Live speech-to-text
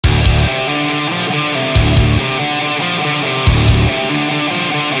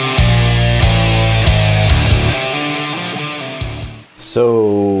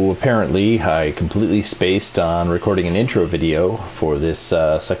So apparently I completely spaced on recording an intro video for this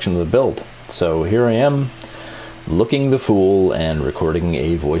section of the build. So here I am, looking the fool and recording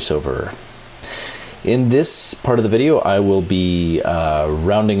a voiceover. In this part of the video I will be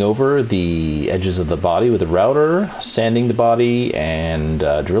rounding over the edges of the body with a router, sanding the body, and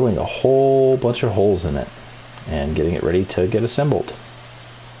drilling a whole bunch of holes in it and getting it ready to get assembled.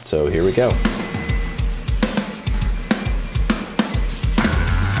 So here we go.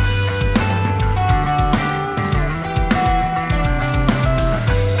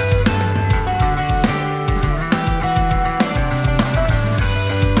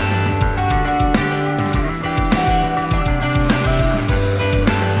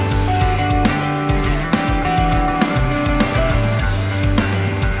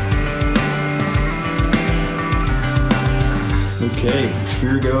 Okay,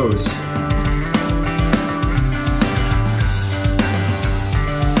 here goes.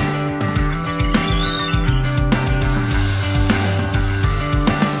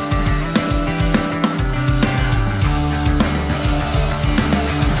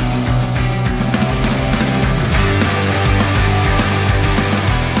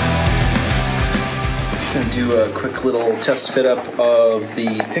 Going to do a quick little test fit up of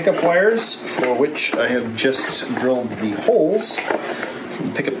the pickup wires, for which I have just drilled the holes from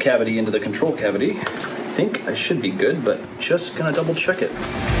the pickup cavity into the control cavity. I think I should be good, but just gonna double check it.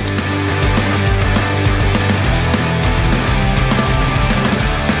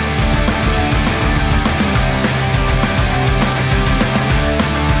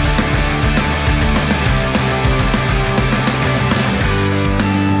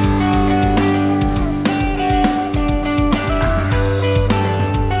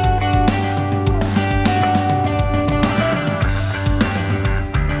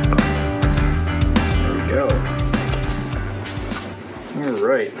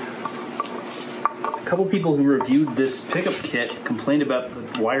 Alright. A couple people who reviewed this pickup kit complained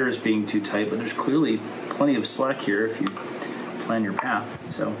about the wires being too tight, but there's clearly plenty of slack here if you plan your path.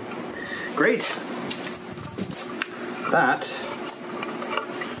 So, great. That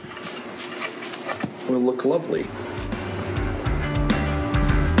will look lovely.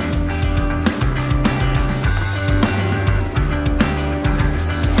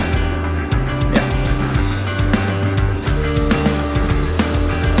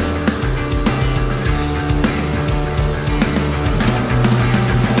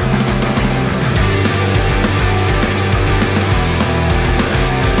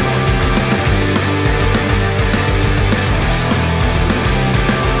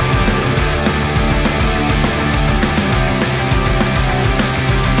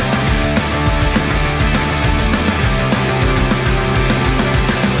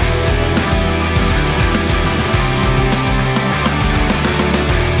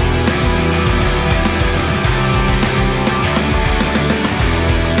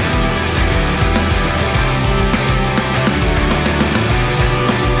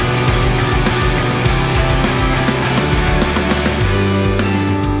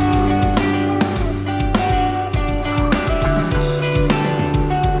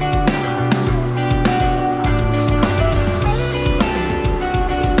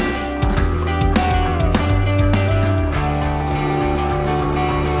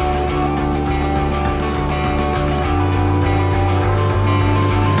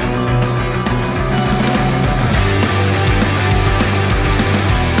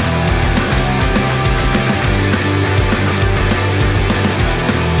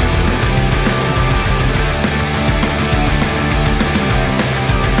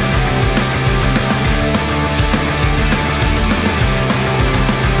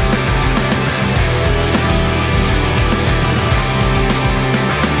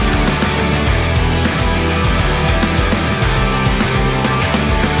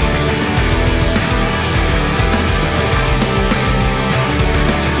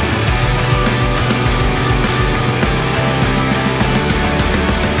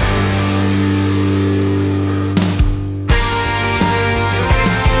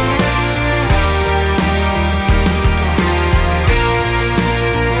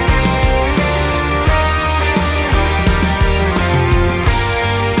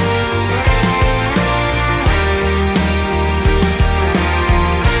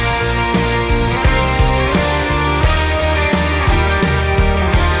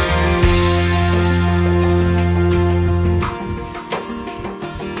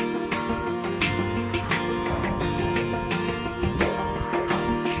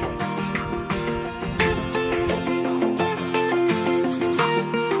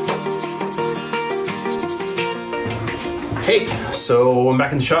 Hey, so I'm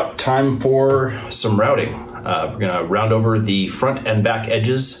back in the shop. Time for some routing. We're gonna round over the front and back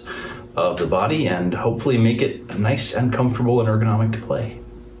edges of the body and hopefully make it nice and comfortable and ergonomic to play.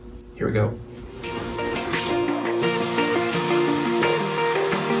 Here we go.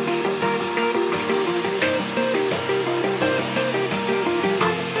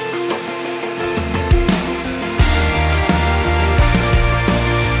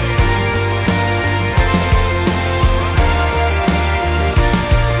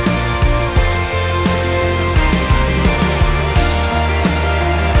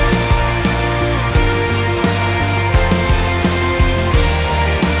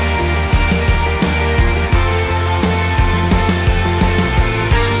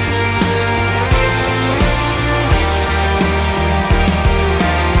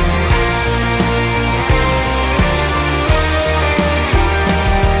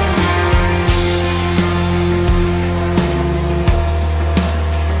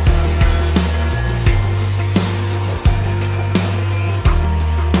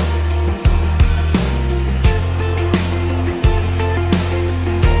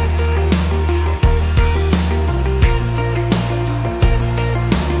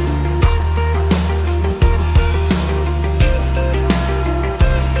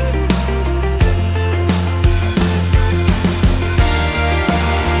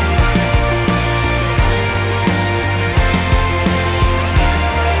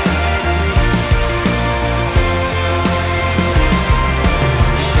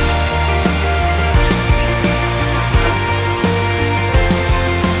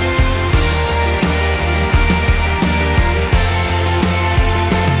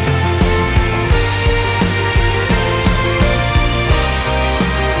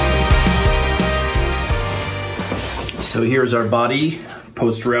 So here's our body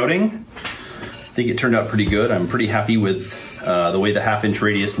post-routing. I think it turned out pretty good. I'm pretty happy with the way the 1/2"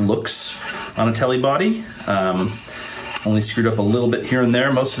 radius looks on a Tele body. Only screwed up a little bit here and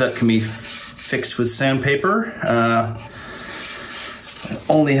there. Most of that can be fixed with sandpaper.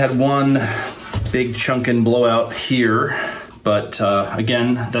 Only had one big chunkin' blowout here, but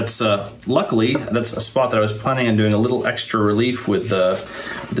again, that's luckily that's a spot that I was planning on doing a little extra relief with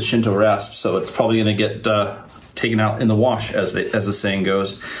the Shinto rasp, so it's probably gonna get taken out in the wash, as the saying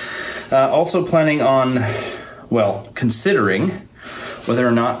goes. Also planning on, well, considering whether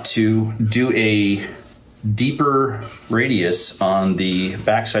or not to do a deeper radius on the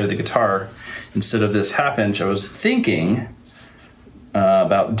backside of the guitar instead of this 1/2". I was thinking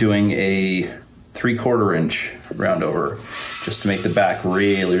about doing a 3/4" round over, just to make the back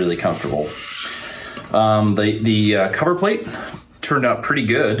really, really comfortable. The cover plate turned out pretty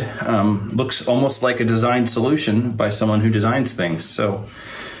good. Looks almost like a design solution by someone who designs things. So,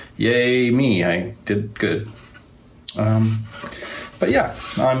 yay me, I did good. But yeah,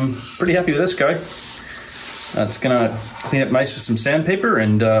 I'm pretty happy with this guy. It's gonna clean up nice with some sandpaper,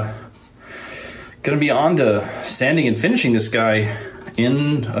 and gonna be on to sanding and finishing this guy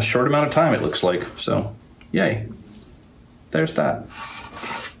in a short amount of time, it looks like. So, yay. There's that.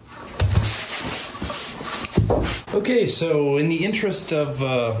 Okay, so in the interest of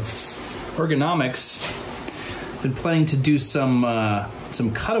ergonomics, I've been planning to do some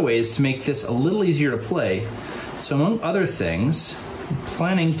cutaways to make this a little easier to play. So among other things, I'm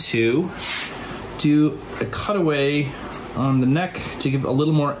planning to do a cutaway on the neck to give a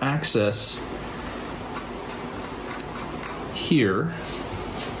little more access here.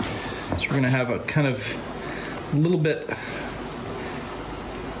 So we're gonna have a kind of a little bit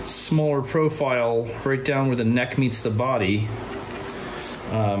smaller profile right down where the neck meets the body,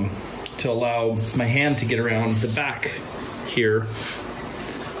 to allow my hand to get around the back here.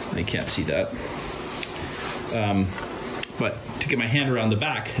 You can't see that. But to get my hand around the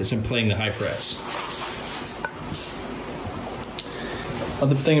back as I'm playing the high frets.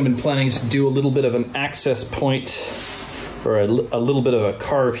 Other thing I've been planning is to do a little bit of an access point, or a little bit of a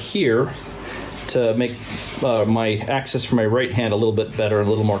carve here, to make my access for my right hand a little bit better and a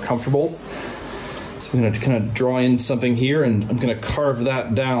little more comfortable. So I'm going to kind of draw in something here, and I'm going to carve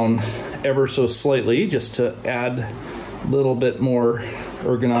that down ever so slightly just to add a little bit more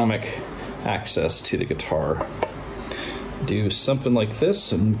ergonomic access to the guitar. Do something like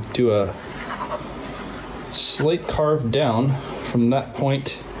this and do a slight carve down from that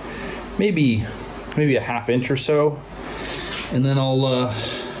point, maybe a 1/2" or so, and then I'll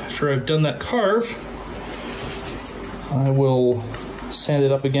after I've done that carve, I will sand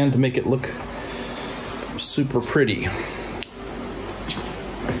it up again to make it look super pretty.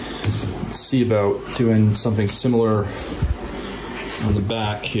 Let's see about doing something similar on the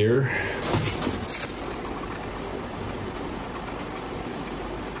back here.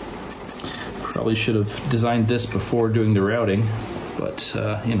 Probably should have designed this before doing the routing, but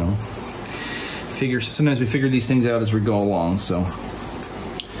you know, sometimes we figure these things out as we go along. So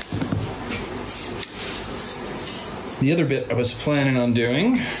the other bit I was planning on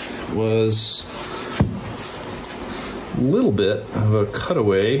doing was a little bit of a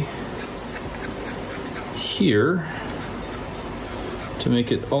cutaway here to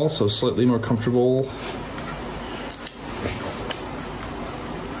make it also slightly more comfortable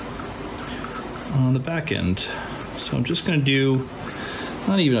on the back end. So I'm just going to do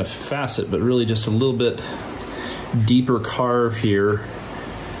not even a facet, but really just a little bit deeper carve here,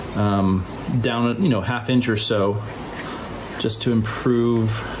 down, you know, ½ inch or so, just to improve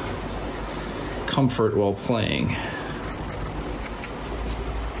comfort while playing.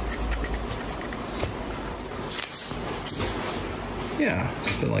 Yeah,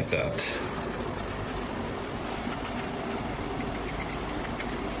 something like that.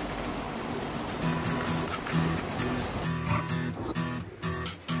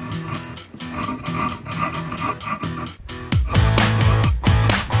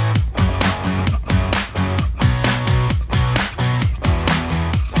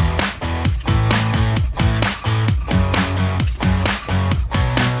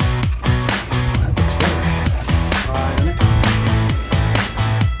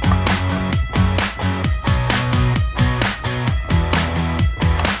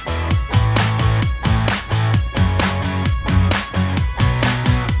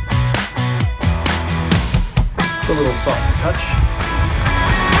 A little soft touch.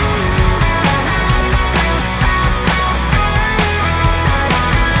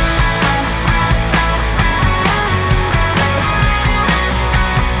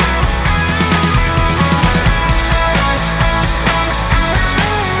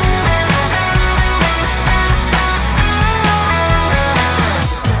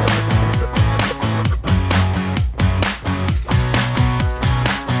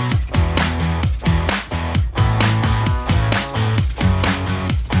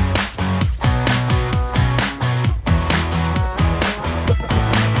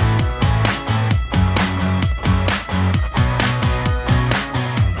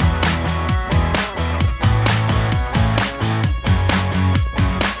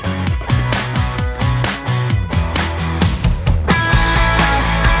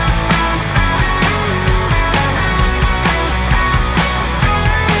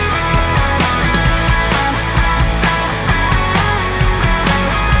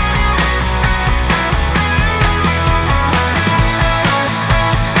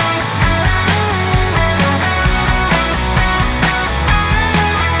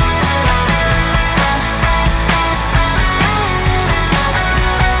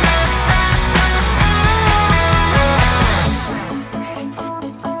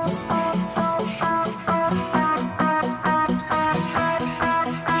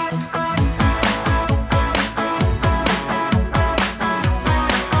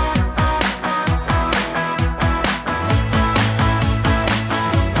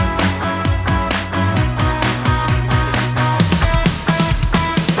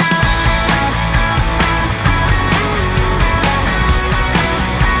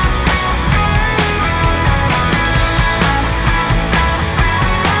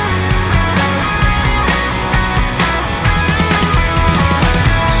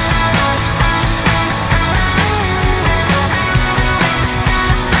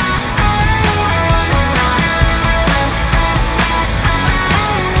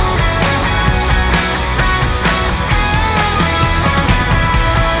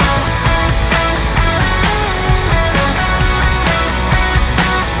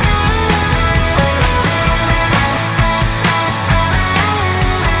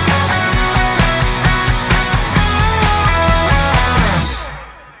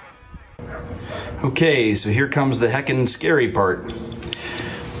 Okay, so here comes the heckin' scary part.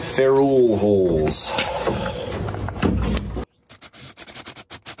 Ferrule holes.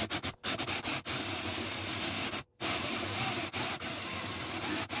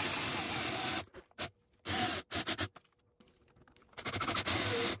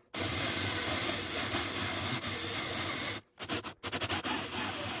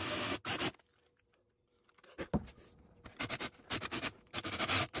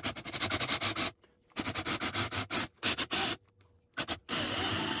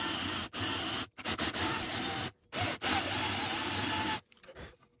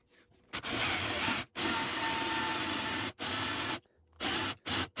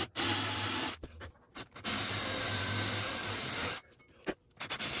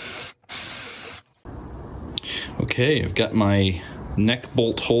 Okay, I've got my neck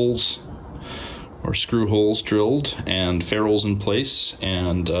bolt holes or screw holes drilled and ferrules in place,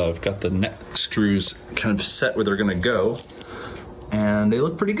 and I've got the neck screws kind of set where they're gonna go, and they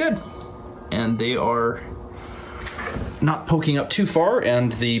look pretty good. And they are not poking up too far,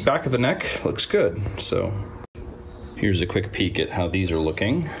 and the back of the neck looks good. So here's a quick peek at how these are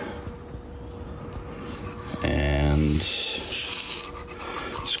looking. And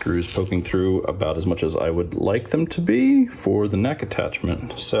screws poking through about as much as I would like them to be for the neck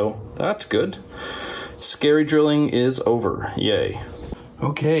attachment. So that's good. Scary drilling is over, yay.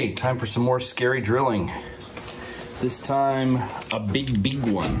 Okay, time for some more scary drilling. This time, a big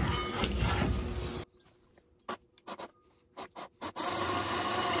one.